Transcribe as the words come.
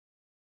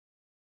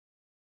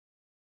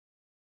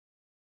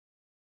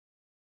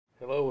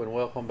Hello and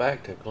welcome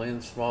back to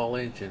Glenn's Small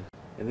Engine.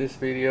 In this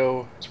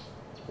video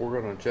we're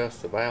going to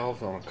adjust the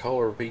valves on a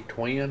Kohler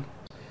V-twin.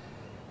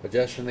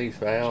 Adjusting these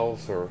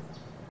valves they're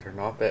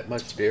not that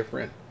much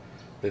different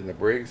than the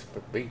Briggs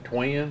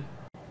V-twin.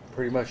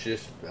 Pretty much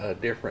just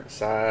different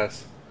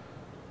size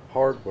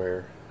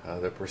hardware.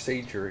 The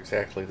procedure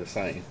exactly the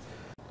same.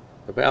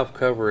 The valve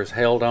cover is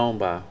held on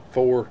by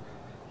 4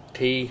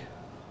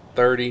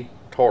 T30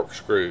 Torx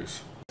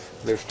screws.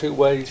 There's two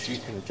ways you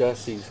can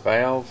adjust these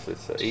valves.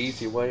 It's the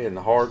easy way and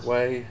the hard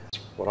way.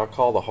 What I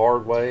call the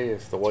hard way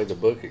is the way the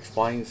book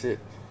explains it.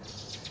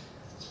 It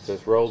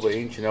says roll the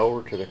engine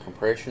over to the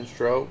compression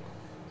stroke,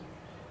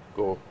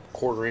 go a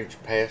 1/4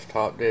 inch past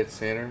top dead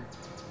center,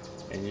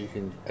 and you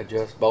can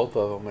adjust both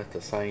of them at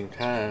the same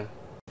time.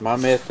 My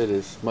method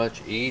is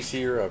much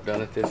easier. I've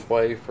done it this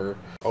way for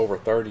over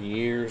 30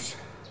 years.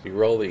 You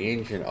roll the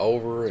engine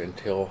over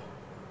until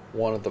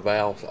one of the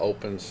valves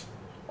opens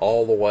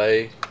all the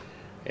way,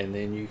 and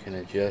then you can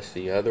adjust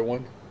the other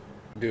one.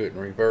 Do it in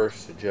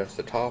reverse, adjust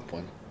the top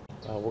one.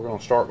 We're going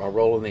to start by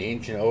rolling the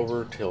engine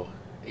over till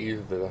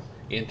either the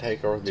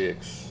intake or the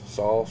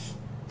exhaust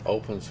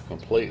opens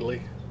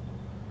completely.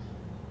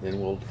 Then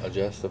we'll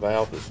adjust the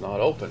valve that's not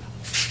open.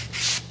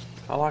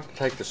 I like to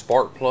take the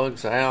spark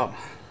plugs out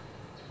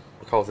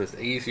because it's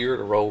easier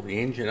to roll the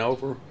engine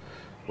over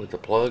with the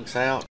plugs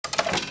out.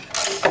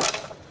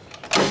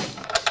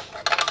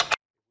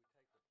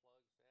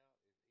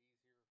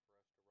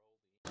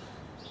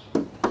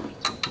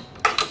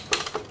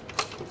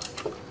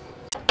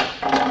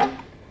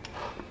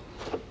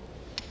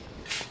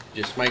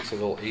 Just makes it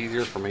a little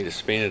easier for me to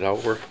spin it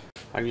over.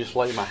 I can just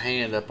lay my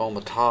hand up on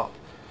the top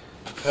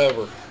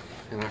cover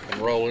and I can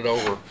roll it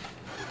over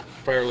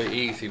fairly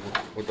easy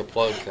with the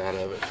plugs out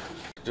of it.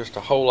 Just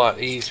a whole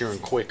lot easier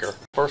and quicker.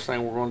 First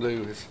thing we're going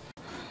to do is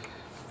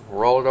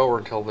roll it over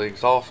until the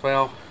exhaust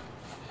valve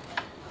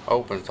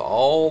opens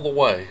all the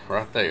way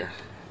right there.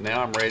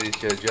 Now I'm ready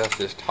to adjust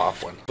this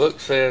top one. Book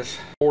says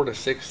 4 to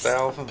 6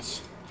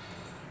 thousandths.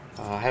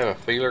 I have a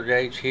feeler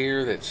gauge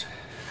here that's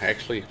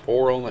actually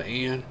 4 on the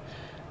end.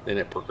 Then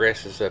it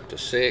progresses up to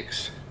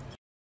 6.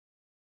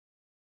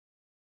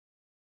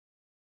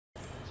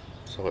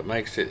 So it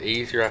makes it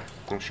easier.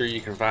 I'm sure you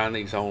can find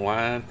these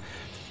online,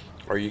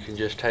 or you can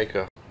just take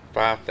a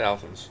 5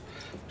 thousandths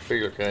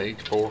feeler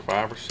gauge, 4,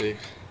 5, or 6.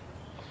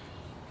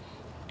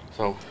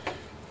 So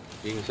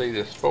you can see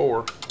this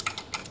 4.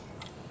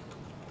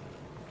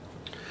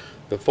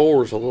 The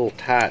 4 is a little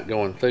tight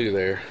going through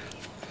there.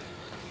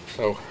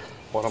 So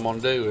what I'm going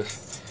to do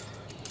is,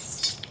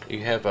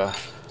 you have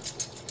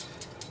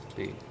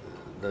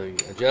the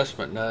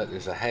adjustment nut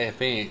is a 1/2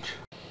 inch.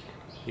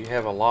 You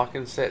have a lock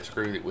and set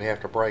screw that we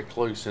have to break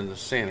loose in the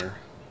center.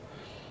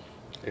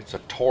 It's a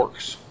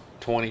Torx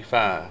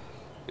 25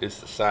 is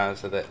the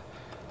size of that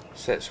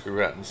set screw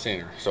right in the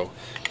center. So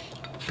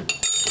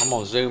I'm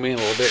going to zoom in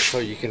a little bit so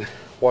you can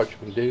watch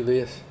me do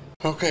this.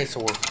 Okay,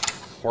 so we're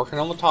working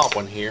on the top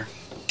one here.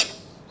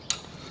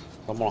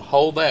 I'm going to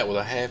hold that with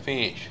a 1/2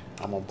 inch.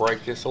 I'm going to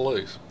break this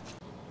loose.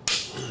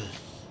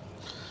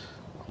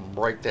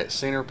 Break that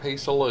center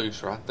piece of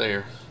loose right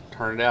there.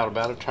 Turn it out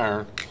about a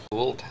turn.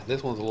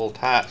 This one's a little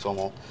tight, so I'm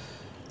going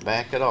to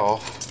back it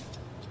off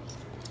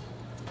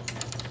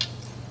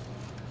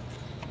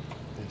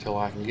until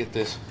I can get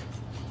this.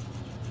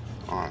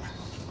 Alright,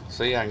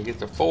 see, I can get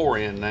the 4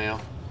 in now,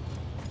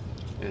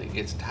 and it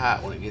gets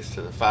tight when it gets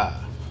to the 5.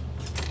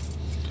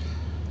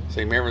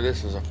 See, remember,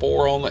 this is a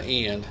 4 on the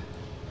end,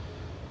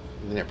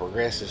 and then it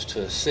progresses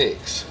to a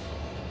 6.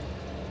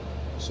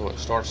 So it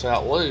starts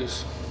out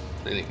loose,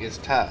 then it gets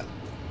tight.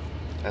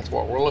 That's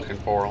what we're looking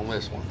for on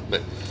this one.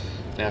 But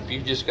now if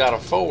you've just got a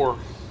 4,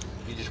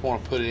 you just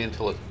want to put it in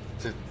till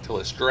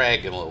it's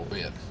dragging a little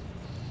bit,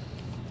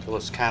 till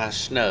it's kind of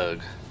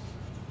snug.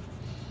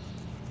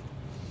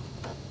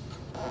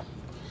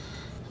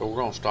 So we're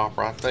going to stop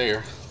right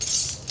there.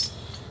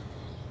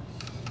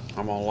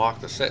 I'm going to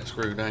lock the set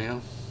screw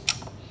down.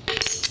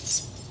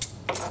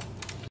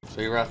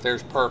 See, right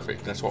there's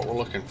perfect. That's what we're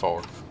looking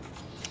for.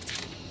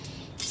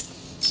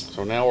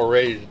 So now we're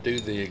ready to do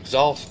the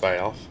exhaust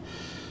valve.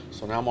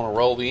 So now I'm going to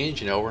roll the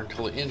engine over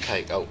until the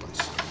intake opens.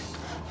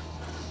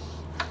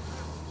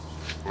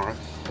 Alright,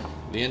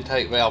 the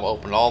intake valve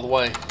opened all the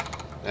way.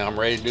 Now I'm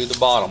ready to do the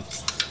bottom,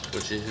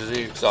 which is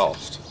the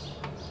exhaust.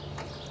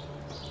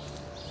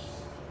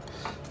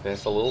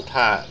 That's a little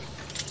tight.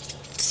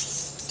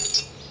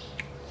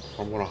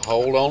 I'm going to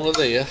hold on to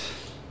this.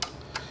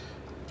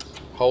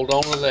 Hold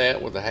on to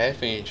that with a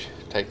 1/2 inch.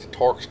 Take the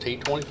Torx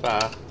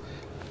T25.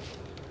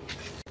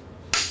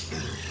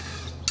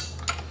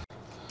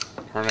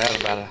 Turn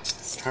out about a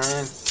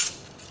turn.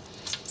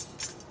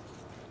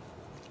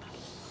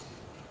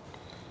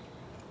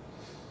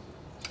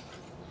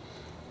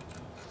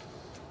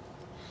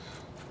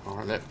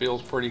 Alright, that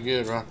feels pretty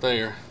good right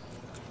there.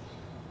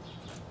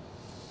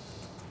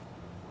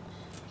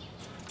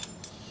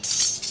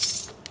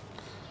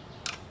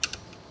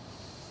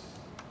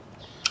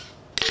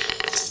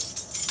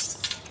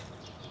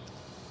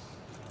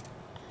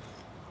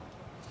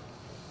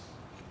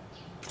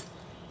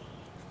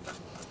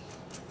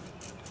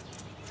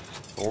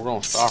 So we're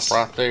going to stop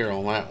right there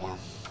on that one.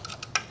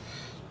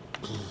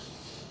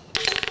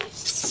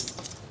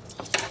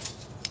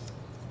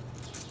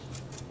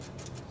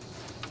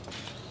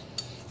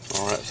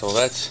 Alright, so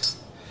that's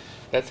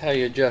how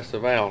you adjust the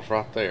valves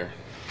right there.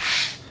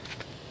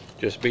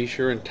 Just be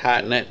sure and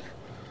tighten that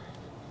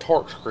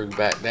torque screw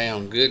back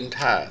down good and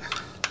tight,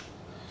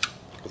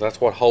 because that's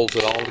what holds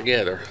it all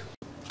together.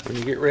 When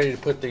you get ready to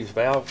put these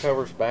valve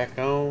covers back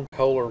on,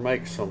 Kohler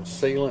makes some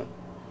sealant,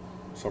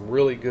 some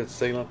really good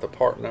sealant. The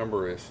part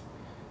number is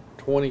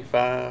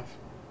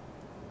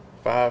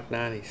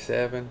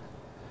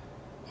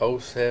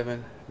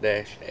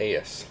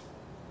 2559707-S.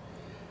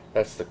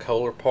 That's the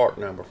Kohler part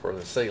number for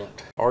the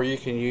sealant. Or you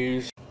can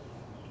use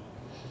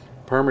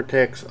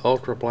Permatex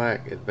Ultra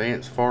Black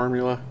Advanced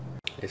Formula.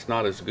 It's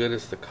not as good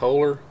as the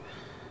Kohler.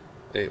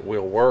 It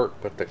will work,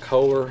 but the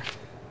Kohler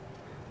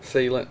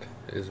sealant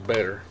is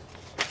better.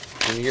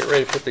 When you get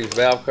ready to put these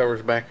valve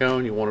covers back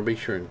on, you want to be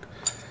sure and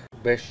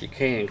best you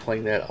can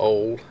clean that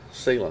old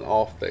sealant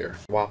off there.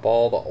 Wipe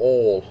all the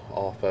oil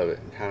off of it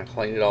and kind of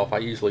clean it off. I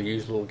usually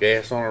use a little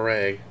gas on a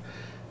rag,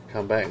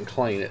 come back and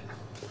clean it,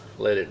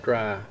 let it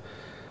dry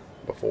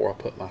before I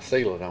put my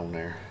sealant on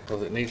there,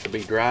 because it needs to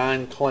be dry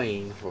and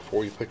clean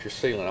before you put your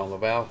sealant on the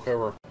valve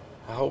cover.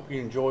 I hope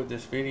you enjoyed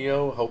this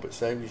video. I hope it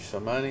saved you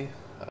some money.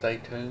 Stay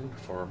tuned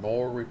for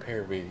more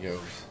repair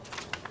videos.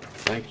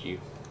 Thank you.